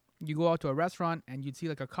 like, you go out to a restaurant and you'd see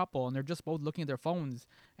like a couple and they're just both looking at their phones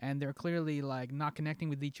and they're clearly like not connecting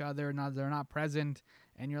with each other, they're not present,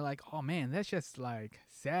 and you're like, oh man, that's just like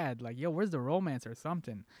sad. Like, yo, where's the romance or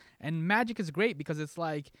something? And Magic is great because it's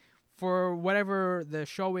like, for whatever the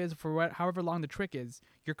show is, for however long the trick is,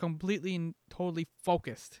 you're completely and totally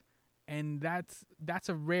focused, and that's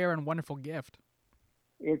a rare and wonderful gift.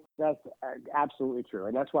 That's absolutely true,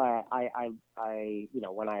 and that's why I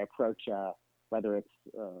when I approach whether it's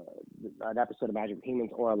an episode of Magic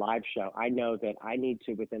Humans or a live show, I know that I need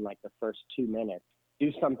to, within like the first 2 minutes,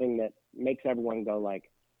 do something that makes everyone go like,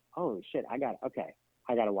 oh shit, I got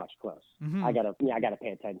to watch close. Mm-hmm. I gotta pay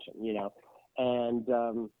attention, and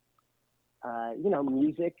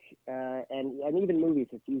music and even movies.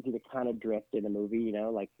 It's easy to kind of drift in a movie,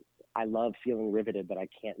 like I love feeling riveted, but I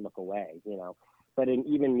can't look away, But in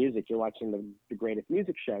even music, you're watching the greatest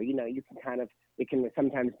music show, you can it can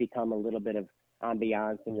sometimes become a little bit of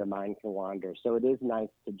ambiance and your mind can wander. So it is nice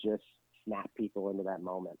to just snap people into that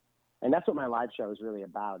moment. And that's what my live show is really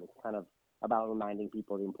about. It's kind of about reminding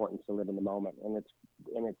people the importance to live in the moment. And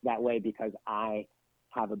it's that way because I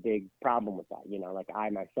have a big problem with that. Like I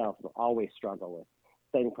myself will always struggle with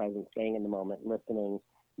staying present, staying in the moment, listening,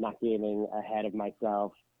 not getting ahead of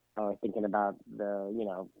myself, or thinking about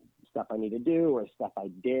the, stuff I need to do or stuff I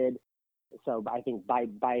did. So I think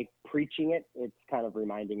by preaching it, it's kind of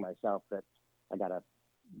reminding myself that I got to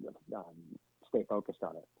stay focused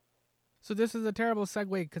on it. So this is a terrible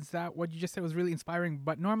segue because what you just said was really inspiring.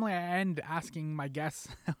 But normally I end asking my guests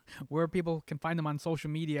where people can find them on social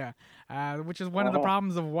media, which is one of the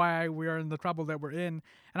problems of why we are in the trouble that we're in.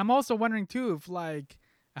 And I'm also wondering too if like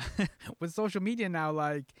with social media now,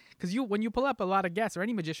 like, because when you pull up a lot of guests, or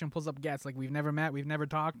any magician pulls up guests, like we've never met, we've never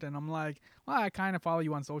talked, and I'm like, well, I kind of follow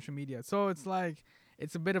you on social media. So it's like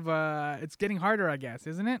it's a bit of it's getting harder, I guess,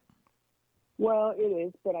 isn't it? Well, it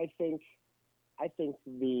is, but I think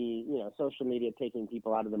the social media taking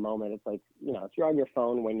people out of the moment. It's like if you're on your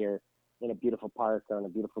phone when you're in a beautiful park or on a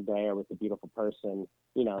beautiful day or with a beautiful person,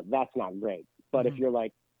 that's not great. But if you're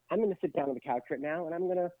like, I'm going to sit down on the couch right now and I'm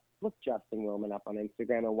going to look Justin Willman up on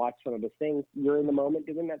Instagram and watch some of his things, you're in the moment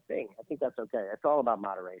doing that thing. I think that's okay. It's all about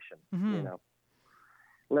moderation,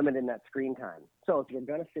 limiting that screen time. So if you're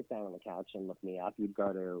going to sit down on the couch and look me up, you'd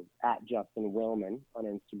go to @JustinWillman on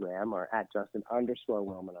Instagram or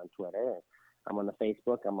 @Justin_Willman on Twitter. I'm on the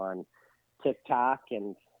Facebook. I'm on TikTok,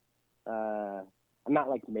 and I'm not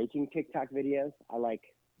like making TikTok videos. I like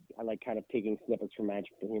kind of taking snippets from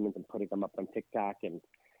Magic for Humans and putting them up on TikTok, and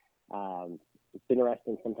it's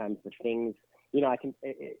interesting sometimes the things,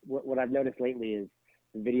 what I've noticed lately is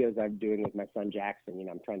the videos I'm doing with my son Jackson.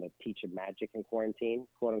 I'm trying to teach him magic in quarantine,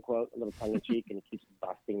 quote unquote, a little tongue in cheek, and he keeps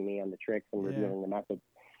busting me on the tricks and revealing the methods.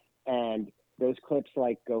 And those clips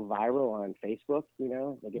like go viral on Facebook,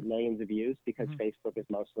 they get millions of views because Facebook is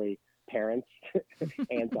mostly parents,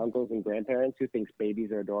 aunts, uncles, and grandparents who thinks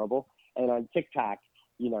babies are adorable. And on TikTok,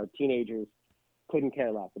 teenagers couldn't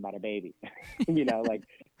care less about a baby,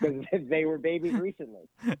 because they were babies recently.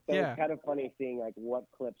 So It's kind of funny seeing like what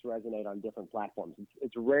clips resonate on different platforms.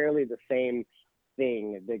 It's rarely the same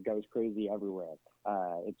thing that goes crazy everywhere.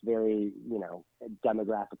 It's very,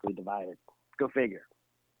 demographically divided. Go figure.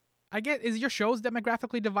 Is your shows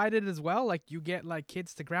demographically divided as well? Like you get like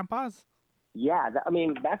kids to grandpas? Yeah.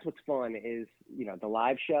 That's what's fun is, the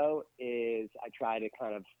live show is I try to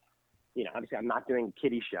kind of, obviously I'm not doing a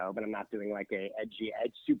kiddie show, but I'm not doing like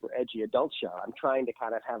super edgy adult show. I'm trying to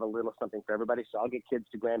kind of have a little something for everybody. So I'll get kids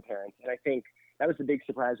to grandparents. And I think that was the big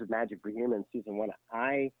surprise with Magic for Humans season 1.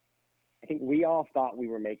 I think we all thought we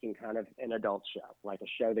were making kind of an adult show, like a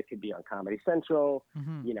show that could be on Comedy Central,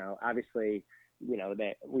 obviously,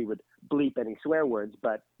 that we would bleep any swear words,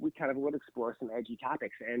 but we kind of would explore some edgy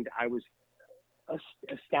topics. And I was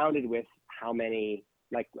astounded with how many,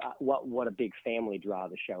 what a big family draw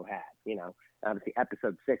the show had. Obviously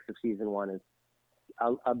episode 6 of season 1 is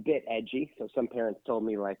a bit edgy. So some parents told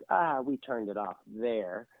me like, we turned it off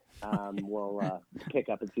there. We'll pick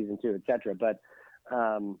up in season 2, etc. But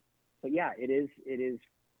yeah, it is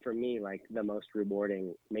for me like the most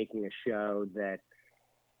rewarding, making a show that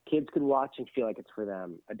kids could watch and feel like it's for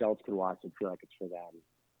them. Adults could watch and feel like it's for them.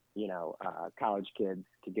 College kids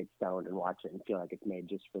could get stoned and watch it and feel like it's made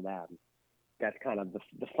just for them. That's kind of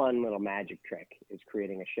the fun little magic trick, is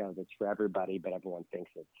creating a show that's for everybody, but everyone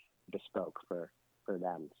thinks it's bespoke for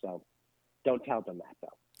them. So don't tell them that,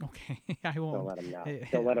 though. Okay, I won't. Don't let them know.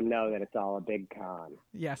 Don't let them know that it's all a big con.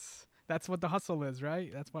 Yes, that's what the hustle is,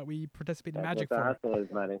 right? That's what we participate in That's Magic what for. the hustle is,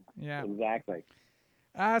 buddy. Yeah. Exactly.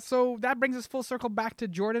 So that brings us full circle back to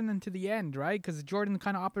Jordan and to the end, right? Because Jordan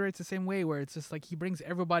kind of operates the same way, where it's just like he brings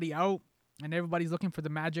everybody out and everybody's looking for the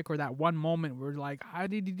magic or that one moment where like, how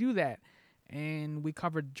did he do that? And we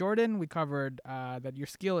covered Jordan. We covered that your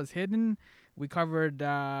skill is hidden. We covered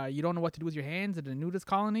you don't know what to do with your hands at the nudist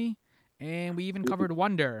colony, and we even covered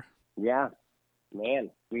Wonder. Yeah, man,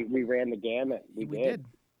 we ran the gamut. We did.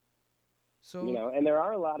 So and there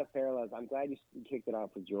are a lot of parallels. I'm glad you kicked it off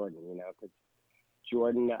with Jordan. Because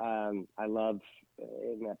Jordan, I love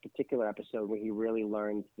in that particular episode where he really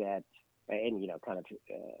learns that, and kind of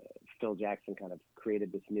Phil Jackson kind of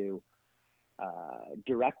created this new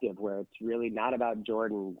directive where it's really not about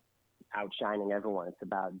Jordan outshining everyone. It's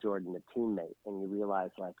about Jordan, the teammate, and you realize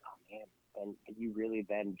like, oh man, and you really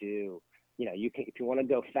then do. You can, if you want to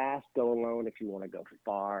go fast, go alone. If you want to go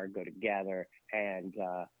far, go together. And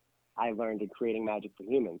I learned in creating Magic for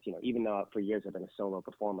Humans, even though for years I've been a solo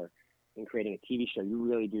performer, in creating a TV show, you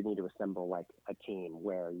really do need to assemble like a team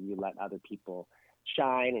where you let other people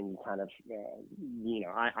shine and you kind of,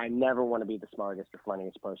 I never want to be the smartest or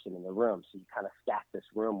funniest person in the room. So you kind of stack this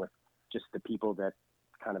room with just the people that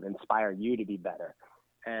kind of inspire you to be better.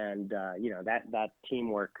 And, that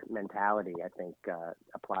teamwork mentality, I think,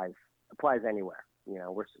 applies anywhere.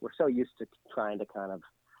 We're so used to trying to kind of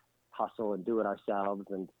hustle and do it ourselves.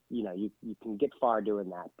 And, you can get far doing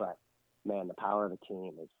that, but man, the power of a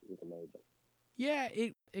team is amazing. Yeah,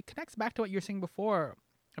 it connects back to what you were saying before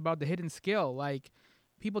about the hidden skill. Like,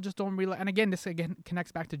 people just don't realize, and again, this again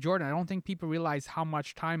connects back to Jordan. I don't think people realize how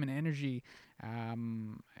much time and energy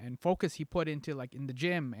and focus he put into like in the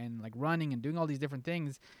gym and like running and doing all these different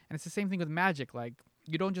things. And it's the same thing with Magic. Like,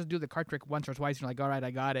 you don't just do the card trick once or twice and you're like, all right,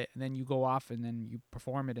 I got it. And then you go off and then you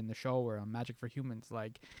perform it in the show or on Magic for Humans.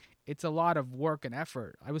 Like, it's a lot of work and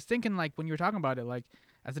effort. I was thinking like when you were talking about it, like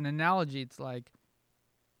as an analogy, it's like,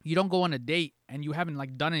 you don't go on a date and you haven't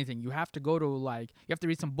like done anything. You have to go to you have to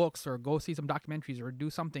read some books or go see some documentaries or do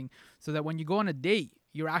something so that when you go on a date,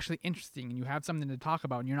 you're actually interesting and you have something to talk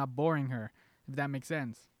about and you're not boring her, if that makes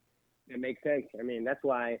sense. It makes sense. I mean, that's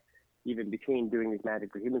why even between doing these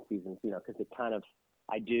Magic for Human seasons, because it kind of,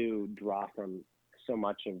 I do draw from so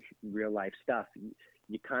much of real life stuff.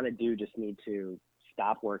 You kind of do just need to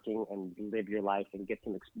stop working and live your life and get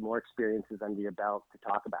some more experiences under your belt to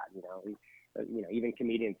talk about, even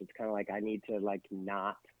comedians, it's kind of like I need to like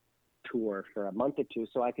not tour for a month or two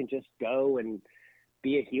so I can just go and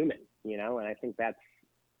be a human, and I think that's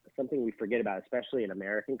something we forget about, especially in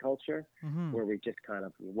American culture, where we just kind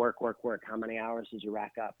of work. How many hours did you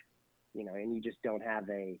rack up? And you just don't have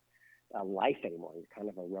a life anymore. You're kind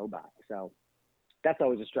of a robot. So that's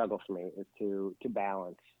always a struggle for me, is to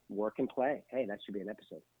balance work and play. Hey, that should be an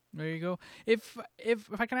episode. There you go. If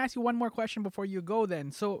I can ask you one more question before you go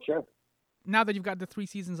then. So sure. Now that you've got the 3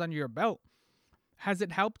 seasons under your belt, has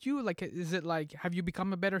it helped you? Like, is it like, have you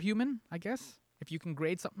become a better human, I guess, if you can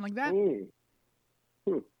grade something like that?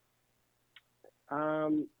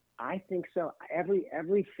 I think so. Every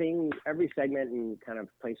segment and kind of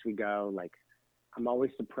place we go, like, I'm always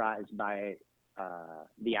surprised by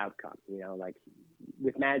the outcome. Like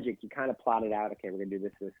with Magic, you kind of plot it out. Okay, we're gonna do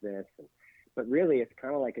this. But really, it's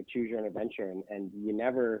kind of like a choose your own adventure, and you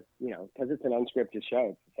never, because it's an unscripted show.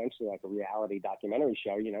 It's essentially like a reality documentary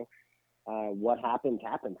show. What happens,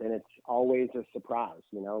 and it's always a surprise.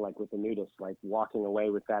 Like with the nudist, like walking away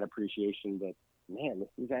with that appreciation that, man, this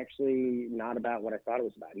is actually not about what I thought it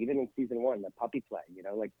was about. Even in season 1, the puppy play,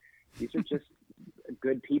 like these are just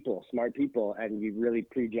good people, smart people, and you really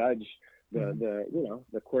prejudge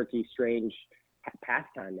the quirky, strange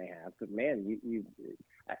pastime they have. But man,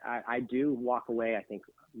 I do walk away, I think,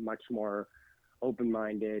 much more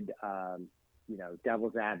open-minded,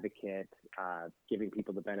 devil's advocate, giving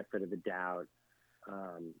people the benefit of the doubt,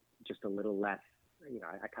 just a little less,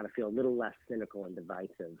 I kind of feel a little less cynical and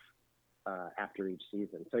divisive after each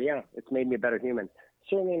season. So yeah, it's made me a better human.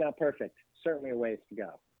 Certainly not perfect. Certainly a ways to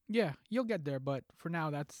go. Yeah, you'll get there, but for now,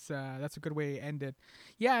 that's a good way to end it.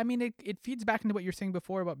 Yeah, I mean, it feeds back into what you're saying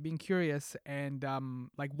before about being curious and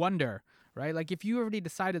like wonder, right? Like if you already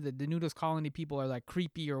decided that the nudist colony people are like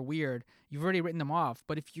creepy or weird, you've already written them off.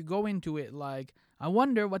 But if you go into it like, I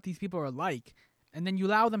wonder what these people are like, and then you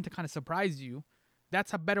allow them to kind of surprise you,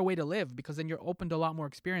 that's a better way to live, because then you're open to a lot more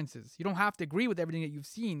experiences. You don't have to agree with everything that you've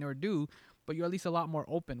seen or do, but you're at least a lot more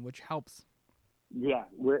open, which helps. Yeah,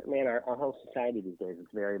 our whole society these days is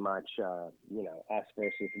very much, us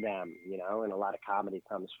versus them, and a lot of comedy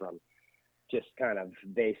comes from just kind of,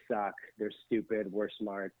 they suck, they're stupid, we're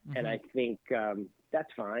smart. And I think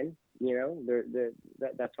that's fine,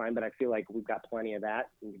 that's fine, but I feel like we've got plenty of that,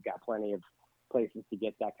 and we've got plenty of places to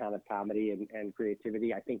get that kind of comedy and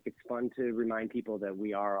creativity. I think it's fun to remind people that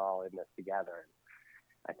we are all in this together.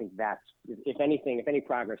 I think that's, if any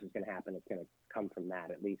progress is going to happen, it's going to come from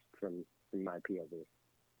that, at least from from my POV.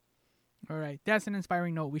 All right, that's an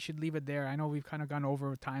inspiring note. We should leave it there. I know we've kind of gone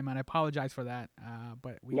over time, and I apologize for that.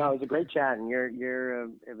 But it was a great chat, and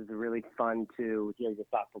it was really fun to hear your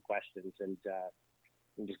thoughtful questions, and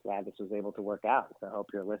I'm just glad this was able to work out. So I hope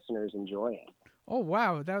your listeners enjoy it. Oh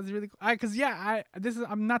wow, that was really cool.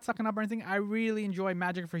 I'm not sucking up or anything. I really enjoy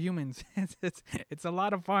Magic for Humans. It's a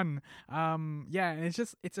lot of fun. And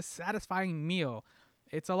it's a satisfying meal.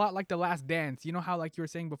 It's a lot like The Last Dance. You know how, like you were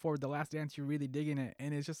saying before, The Last Dance, you're really digging it.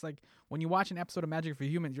 And it's just like when you watch an episode of Magic for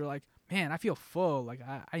Humans, you're like, man, I feel full. Like,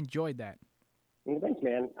 I enjoyed that. Well, thanks,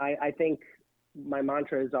 man. I think my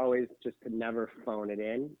mantra is always just to never phone it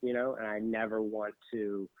in, and I never want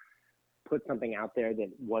to put something out there that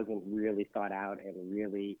wasn't really thought out and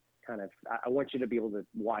really kind of, I want you to be able to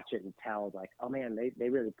watch it and tell, like, oh, man, they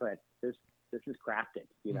really put this is crafted,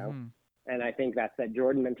 Mm-hmm. And I think that's that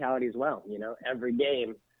Jordan mentality as well. Every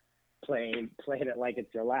game, playing it like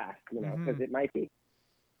it's your last. Because it might be.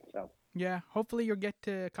 So yeah, hopefully you'll get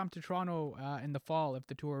to come to Toronto in the fall if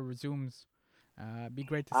the tour resumes. Be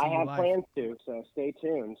great to see you live. I have plans to, so stay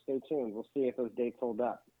tuned. We'll see if those dates hold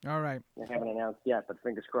up. All right. I haven't announced yet, but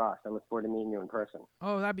fingers crossed. I look forward to meeting you in person.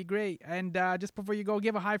 Oh, that'd be great. And just before you go,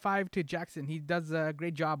 give a high five to Jackson. He does a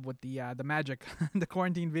great job with the Magic, the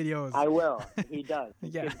quarantine videos. I will. He does.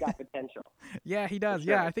 Yeah. He's got potential. Yeah, he does.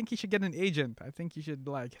 Sure. Yeah, I think he should get an agent. I think you should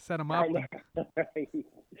set him up.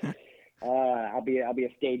 I'll be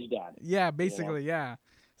a stage dad. Yeah, basically, yeah.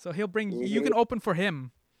 So he'll bring you can open for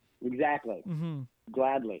him. Exactly. Mm-hmm.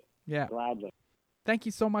 Gladly. Yeah. Gladly. Thank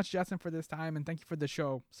you so much, Justin, for this time, and thank you for the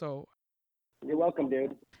show. So. You're welcome,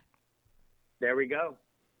 dude. There we go.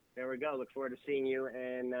 Look forward to seeing you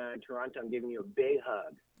in Toronto. I'm giving you a big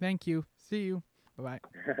hug. Thank you. See you. Bye-bye.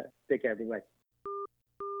 Take care, everybody.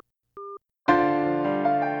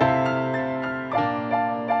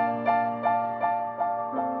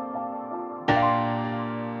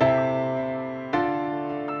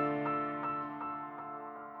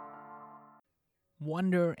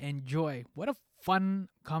 Wonder and joy. What a fun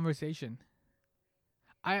conversation.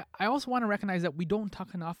 I also want to recognize that we don't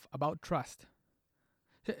talk enough about trust.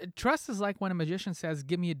 Trust is like when a magician says,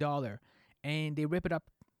 give me $1, and they rip it up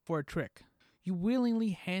for a trick. You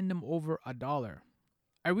willingly hand them over $1.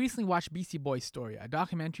 I recently watched Beastie Boys' Story, a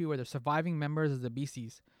documentary where the surviving members of the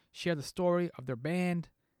Beasties share the story of their band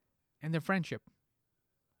and their friendship.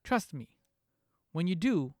 Trust me. When you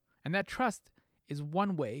do, and that trust is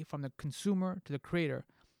one way from the consumer to the creator,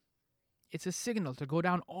 it's a signal to go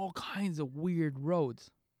down all kinds of weird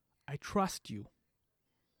roads. I trust you.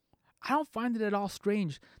 I don't find it at all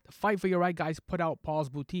strange the Fight for Your Right guys put out Paul's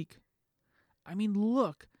Boutique. I mean,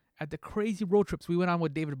 look at the crazy road trips we went on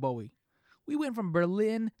with David Bowie. We went from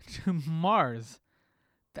Berlin to Mars.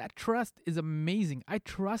 That trust is amazing. I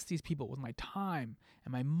trust these people with my time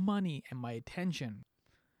and my money and my attention.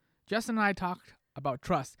 Justin and I talked about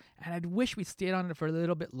trust, and I'd wish we stayed on it for a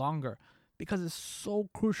little bit longer because it's so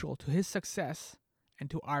crucial to his success and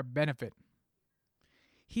to our benefit.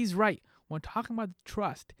 He's right. When talking about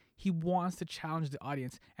trust, he wants to challenge the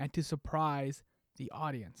audience and to surprise the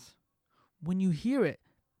audience. When you hear it,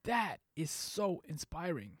 that is so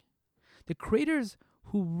inspiring. The creators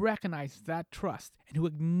who recognize that trust and who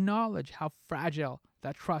acknowledge how fragile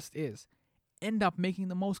that trust is end up making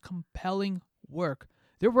the most compelling work.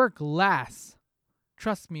 Their work lasts.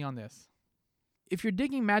 Trust me on this. If you're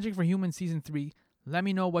digging Magic for Humans Season 3, let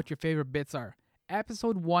me know what your favorite bits are.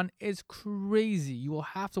 Episode 1 is crazy. You will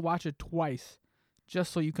have to watch it twice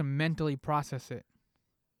just so you can mentally process it.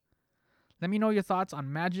 Let me know your thoughts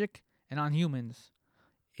on Magic and on humans.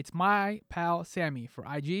 It's My Pal Sammy for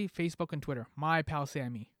IG, Facebook, and Twitter. My Pal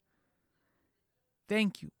Sammy.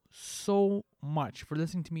 Thank you so much for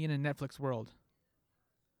listening to me in a Netflix world.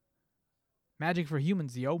 Magic for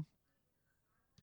Humans, yo.